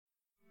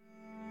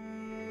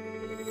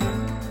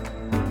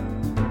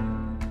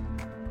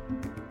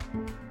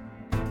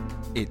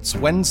It's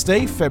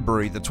Wednesday,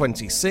 February the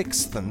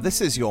 26th, and this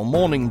is your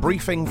morning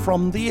briefing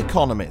from The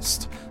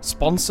Economist,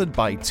 sponsored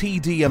by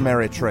TD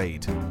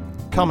Ameritrade.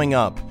 Coming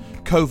up,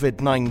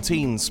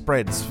 COVID-19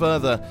 spreads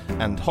further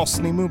and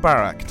Hosni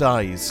Mubarak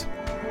dies.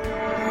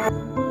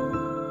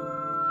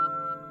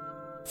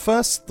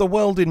 First, the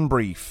world in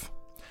brief.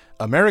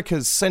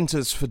 America's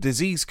Centers for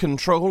Disease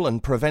Control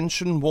and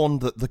Prevention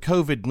warned that the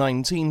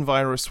COVID-19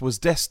 virus was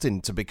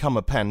destined to become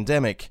a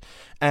pandemic.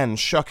 Ann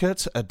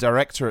Schuckert, a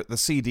director at the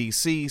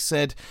CDC,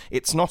 said,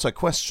 "It's not a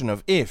question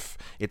of if,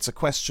 it's a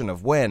question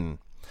of when."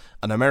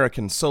 An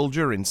American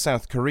soldier in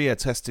South Korea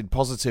tested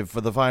positive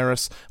for the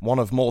virus, one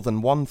of more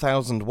than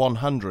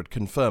 1,100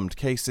 confirmed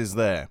cases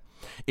there.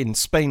 In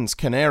Spain's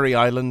Canary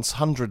Islands,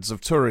 hundreds of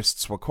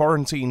tourists were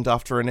quarantined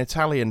after an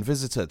Italian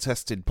visitor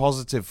tested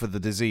positive for the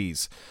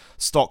disease.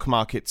 Stock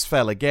markets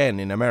fell again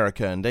in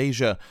America and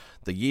Asia.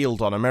 The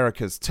yield on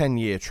America's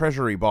 10-year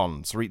Treasury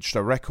bonds reached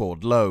a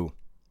record low.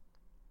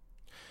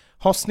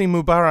 Hosni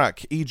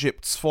Mubarak,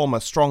 Egypt's former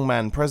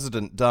strongman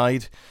president,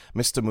 died.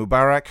 Mr.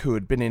 Mubarak, who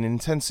had been in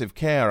intensive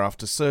care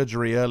after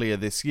surgery earlier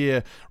this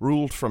year,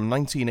 ruled from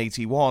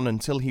 1981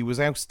 until he was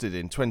ousted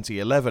in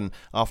 2011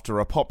 after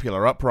a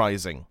popular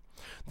uprising.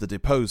 The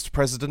deposed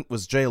president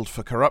was jailed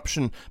for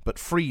corruption, but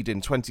freed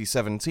in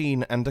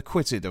 2017 and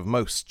acquitted of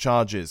most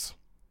charges.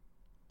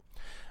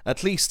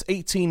 At least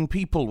 18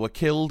 people were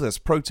killed as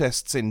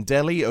protests in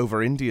Delhi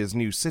over India's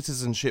new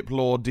citizenship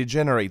law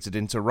degenerated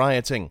into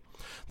rioting.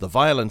 The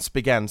violence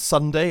began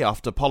Sunday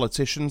after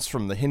politicians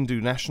from the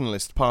Hindu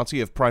Nationalist Party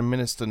of Prime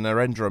Minister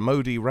Narendra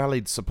Modi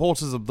rallied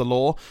supporters of the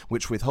law,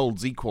 which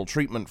withholds equal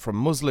treatment from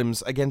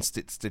Muslims, against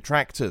its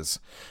detractors.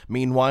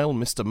 Meanwhile,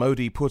 Mr.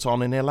 Modi put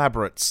on an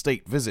elaborate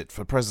state visit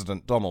for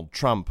President Donald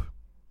Trump.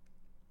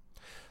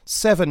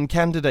 7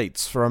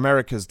 candidates for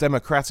America's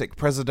Democratic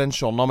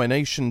presidential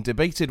nomination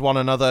debated one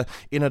another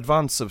in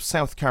advance of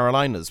South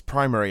Carolina's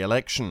primary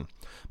election.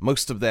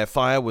 Most of their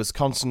fire was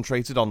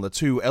concentrated on the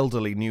two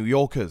elderly New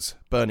Yorkers,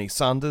 Bernie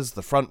Sanders,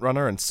 the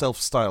frontrunner and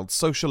self-styled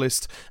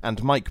socialist,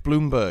 and Mike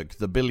Bloomberg,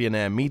 the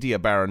billionaire media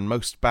baron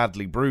most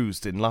badly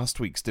bruised in last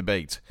week's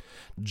debate.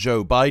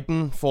 Joe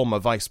Biden, former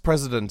vice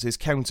president, is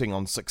counting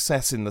on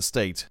success in the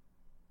state.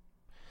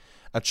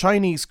 A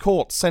Chinese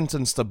court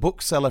sentenced a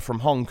bookseller from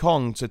Hong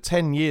Kong to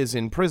 10 years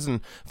in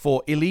prison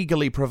for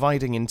illegally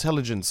providing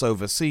intelligence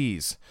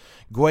overseas.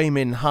 Gui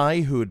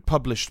Minhai, who had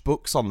published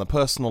books on the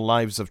personal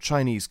lives of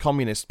Chinese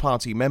Communist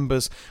Party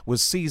members,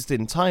 was seized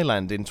in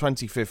Thailand in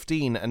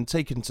 2015 and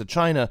taken to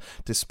China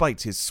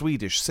despite his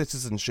Swedish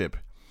citizenship.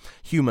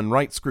 Human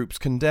rights groups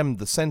condemned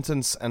the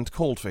sentence and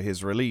called for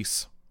his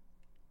release.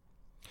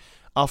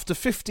 After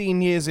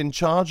 15 years in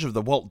charge of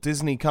the Walt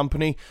Disney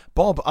Company,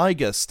 Bob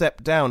Iger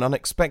stepped down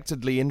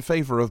unexpectedly in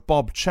favor of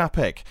Bob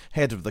Chapek,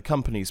 head of the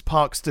company's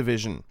parks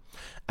division.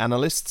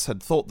 Analysts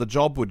had thought the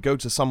job would go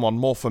to someone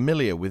more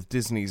familiar with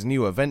Disney's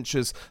newer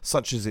ventures,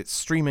 such as its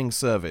streaming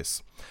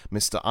service.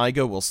 Mr.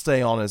 Iger will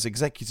stay on as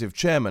executive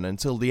chairman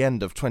until the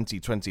end of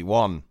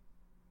 2021.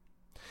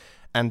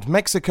 And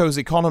Mexico's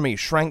economy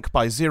shrank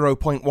by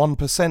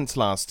 0.1%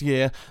 last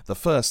year, the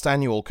first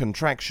annual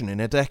contraction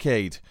in a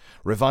decade.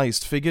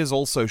 Revised figures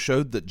also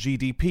showed that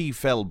GDP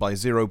fell by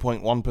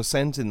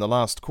 0.1% in the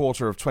last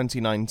quarter of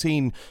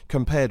 2019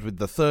 compared with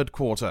the third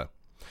quarter.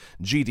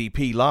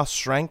 GDP last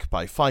shrank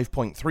by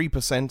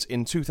 5.3%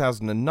 in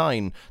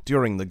 2009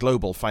 during the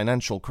global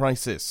financial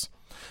crisis.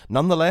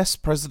 Nonetheless,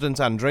 President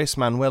Andrés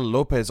Manuel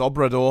López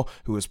Obrador,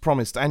 who has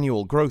promised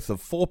annual growth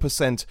of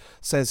 4%,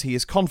 says he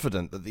is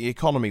confident that the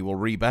economy will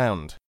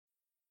rebound.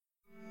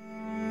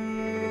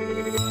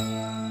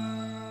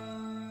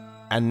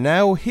 And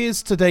now,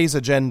 here's today's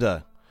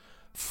agenda.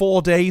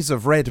 4 days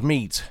of red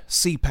meat,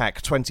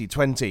 CPAC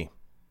 2020.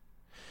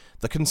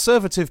 The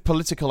Conservative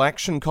Political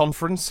Action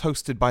Conference,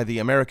 hosted by the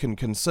American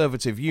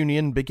Conservative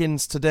Union,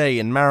 begins today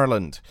in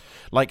Maryland.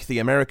 Like the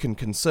American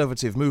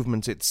conservative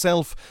movement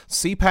itself,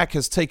 CPAC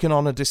has taken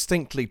on a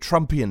distinctly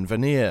Trumpian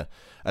veneer.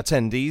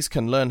 Attendees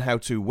can learn how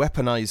to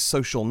weaponize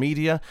social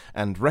media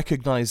and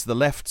recognize the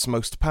left's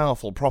most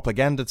powerful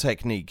propaganda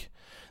technique.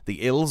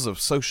 The ills of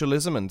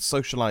socialism and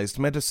socialized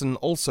medicine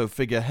also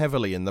figure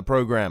heavily in the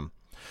program.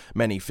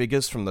 Many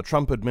figures from the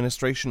Trump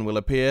administration will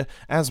appear,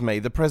 as may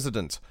the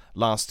president.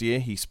 Last year,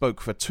 he spoke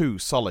for 2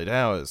 solid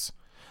hours.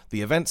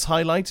 The event's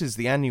highlight is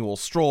the annual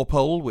straw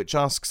poll, which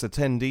asks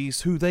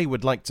attendees who they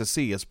would like to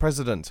see as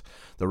president.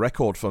 The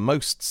record for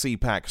most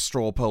CPAC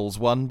straw polls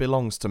won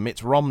belongs to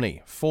Mitt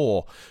Romney,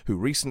 4, who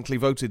recently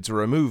voted to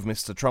remove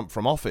Mr. Trump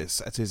from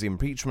office at his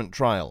impeachment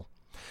trial.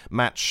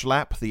 Matt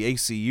Schlapp, the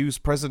ACU's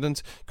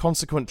president,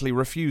 consequently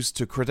refused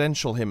to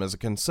credential him as a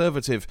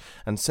conservative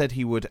and said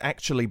he would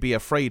actually be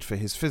afraid for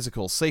his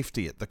physical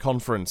safety at the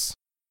conference.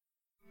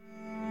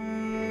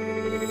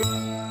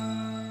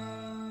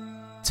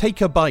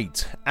 Take a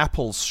bite,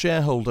 Apple's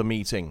shareholder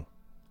meeting.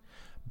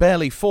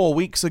 Barely 4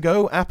 weeks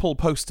ago, Apple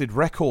posted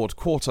record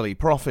quarterly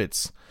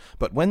profits.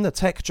 But when the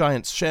tech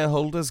giant's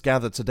shareholders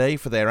gather today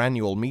for their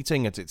annual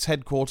meeting at its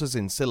headquarters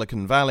in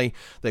Silicon Valley,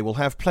 they will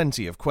have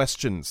plenty of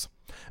questions.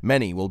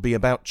 Many will be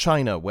about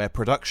China, where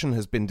production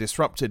has been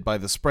disrupted by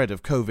the spread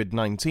of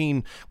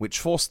COVID-19, which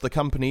forced the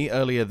company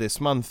earlier this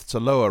month to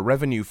lower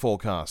revenue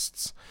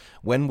forecasts.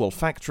 When will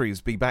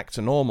factories be back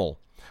to normal?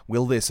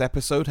 Will this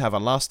episode have a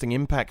lasting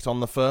impact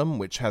on the firm,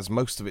 which has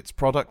most of its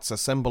products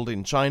assembled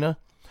in China?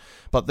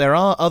 But there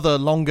are other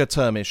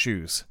longer-term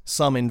issues.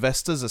 Some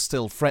investors are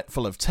still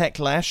fretful of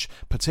techlash,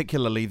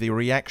 particularly the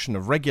reaction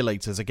of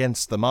regulators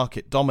against the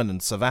market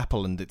dominance of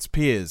Apple and its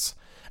peers.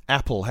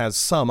 Apple has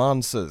some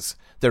answers.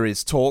 There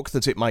is talk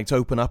that it might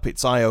open up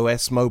its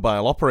iOS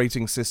mobile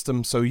operating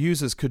system so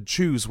users could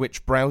choose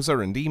which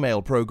browser and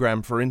email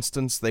program, for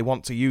instance, they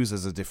want to use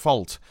as a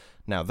default.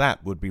 Now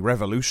that would be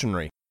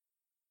revolutionary.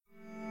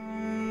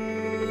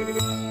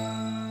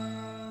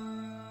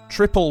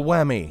 Triple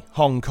whammy,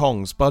 Hong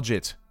Kong's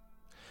budget.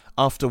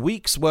 After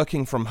weeks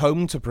working from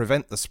home to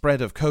prevent the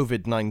spread of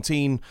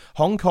COVID-19,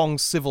 Hong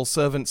Kong's civil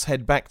servants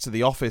head back to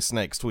the office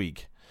next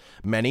week.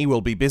 Many will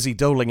be busy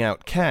doling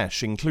out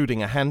cash,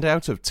 including a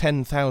handout of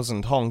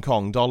 10,000 Hong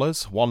Kong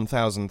dollars,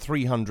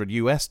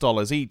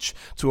 $1,300 each,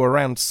 to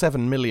around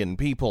 7 million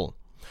people.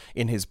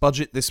 In his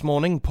budget this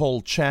morning,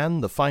 Paul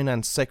Chan, the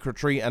finance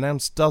secretary,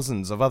 announced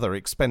dozens of other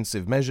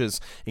expensive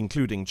measures,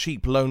 including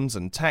cheap loans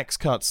and tax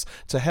cuts,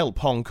 to help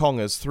Hong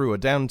Kongers through a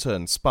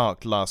downturn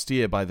sparked last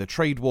year by the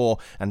trade war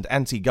and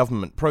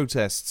anti-government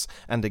protests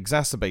and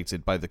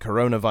exacerbated by the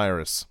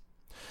coronavirus.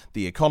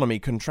 The economy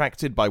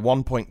contracted by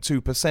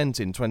 1.2%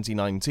 in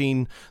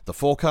 2019. The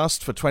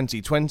forecast for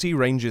 2020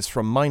 ranges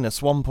from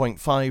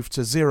 -1.5%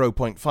 to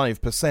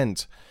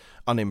 0.5%.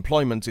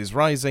 Unemployment is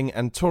rising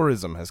and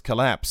tourism has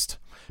collapsed.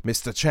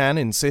 Mr. Chan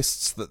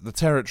insists that the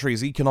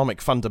territory's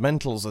economic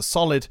fundamentals are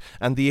solid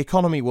and the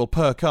economy will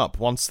perk up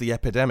once the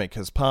epidemic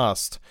has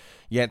passed.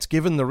 Yet,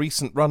 given the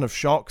recent run of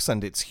shocks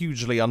and its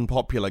hugely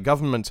unpopular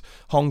government,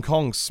 Hong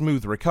Kong's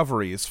smooth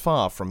recovery is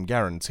far from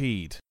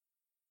guaranteed.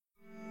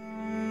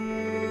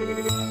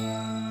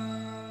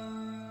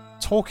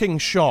 Talking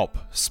shop,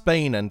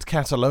 Spain and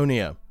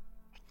Catalonia.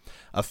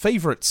 A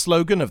favourite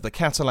slogan of the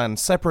Catalan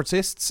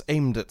separatists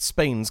aimed at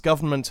Spain's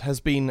government has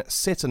been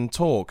 "sit and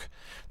talk."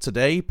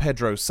 Today,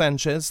 Pedro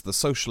Sanchez, the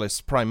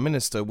socialist prime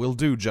minister, will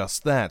do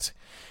just that.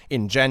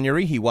 In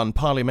January, he won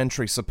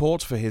parliamentary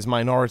support for his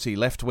minority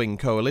left-wing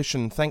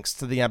coalition thanks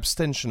to the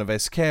abstention of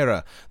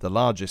Esquerra, the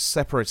largest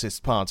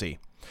separatist party.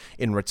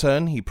 In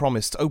return, he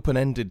promised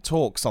open-ended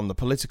talks on the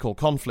political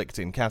conflict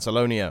in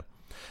Catalonia.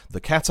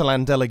 The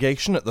Catalan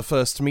delegation at the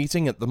first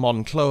meeting at the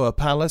Moncloa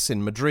Palace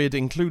in Madrid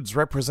includes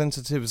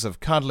representatives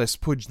of Carles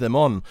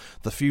Puigdemont,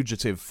 the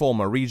fugitive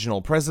former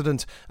regional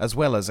president, as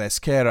well as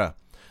Esquerra.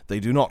 They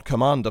do not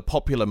command a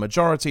popular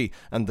majority,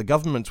 and the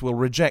government will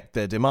reject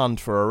their demand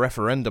for a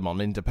referendum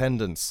on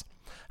independence.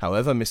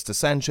 However, Mr.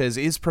 Sanchez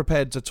is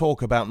prepared to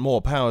talk about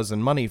more powers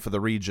and money for the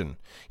region.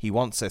 He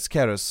wants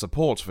Esquerra's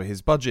support for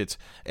his budget.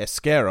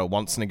 Esquerra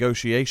wants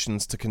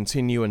negotiations to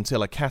continue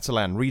until a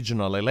Catalan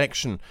regional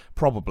election,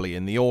 probably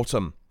in the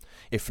autumn.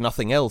 If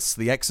nothing else,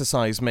 the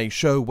exercise may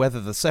show whether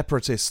the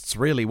separatists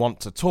really want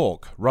to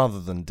talk rather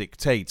than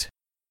dictate.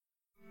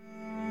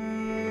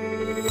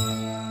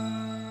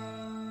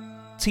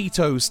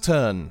 Tito's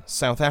turn,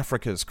 South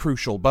Africa's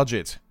crucial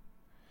budget.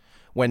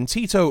 When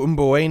Tito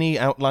Mboweni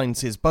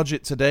outlines his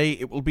budget today,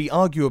 it will be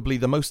arguably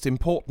the most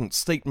important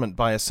statement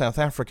by a South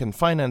African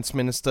finance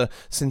minister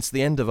since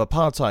the end of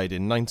apartheid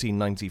in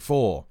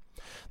 1994.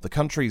 The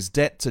country's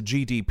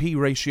debt-to-GDP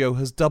ratio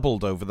has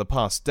doubled over the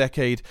past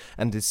decade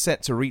and is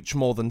set to reach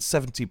more than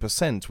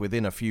 70%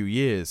 within a few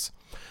years.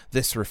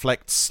 This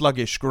reflects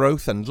sluggish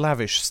growth and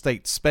lavish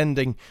state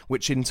spending,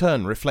 which in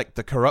turn reflect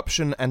the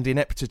corruption and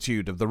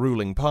ineptitude of the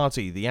ruling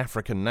party, the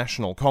African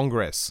National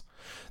Congress.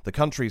 The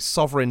country's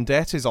sovereign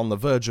debt is on the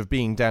verge of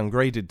being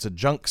downgraded to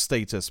junk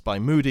status by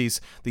Moody's,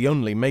 the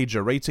only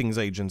major ratings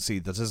agency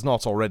that has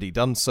not already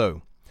done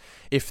so.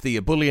 If the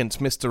ebullient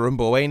Mr.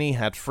 Mboweni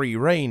had free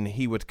rein,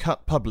 he would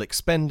cut public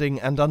spending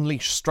and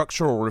unleash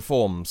structural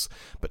reforms,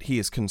 but he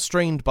is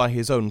constrained by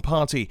his own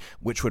party,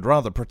 which would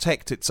rather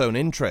protect its own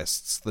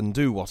interests than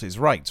do what is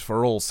right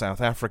for all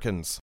South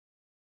Africans.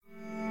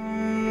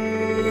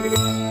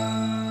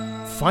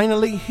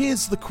 Finally,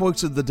 here's the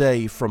quote of the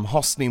day from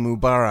Hosni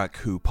Mubarak,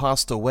 who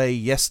passed away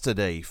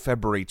yesterday,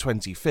 February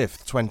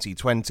 25th,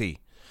 2020.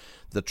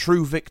 "The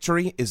true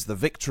victory is the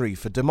victory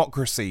for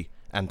democracy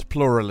and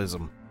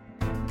pluralism."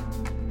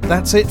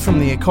 That's it from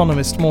the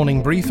Economist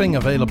Morning Briefing,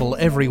 available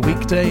every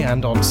weekday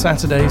and on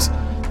Saturdays.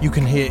 You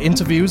can hear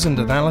interviews and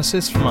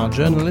analysis from our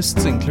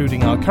journalists,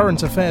 including our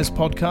current affairs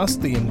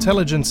podcast, The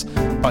Intelligence,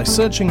 by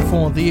searching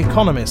for The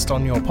Economist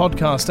on your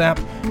podcast app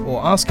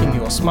or asking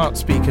your smart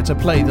speaker to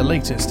play the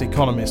latest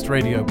Economist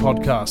radio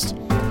podcast.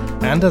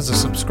 And as a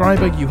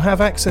subscriber, you have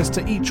access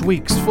to each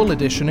week's full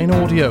edition in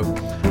audio.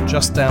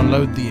 Just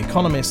download the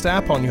Economist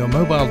app on your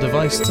mobile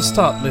device to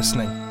start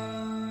listening.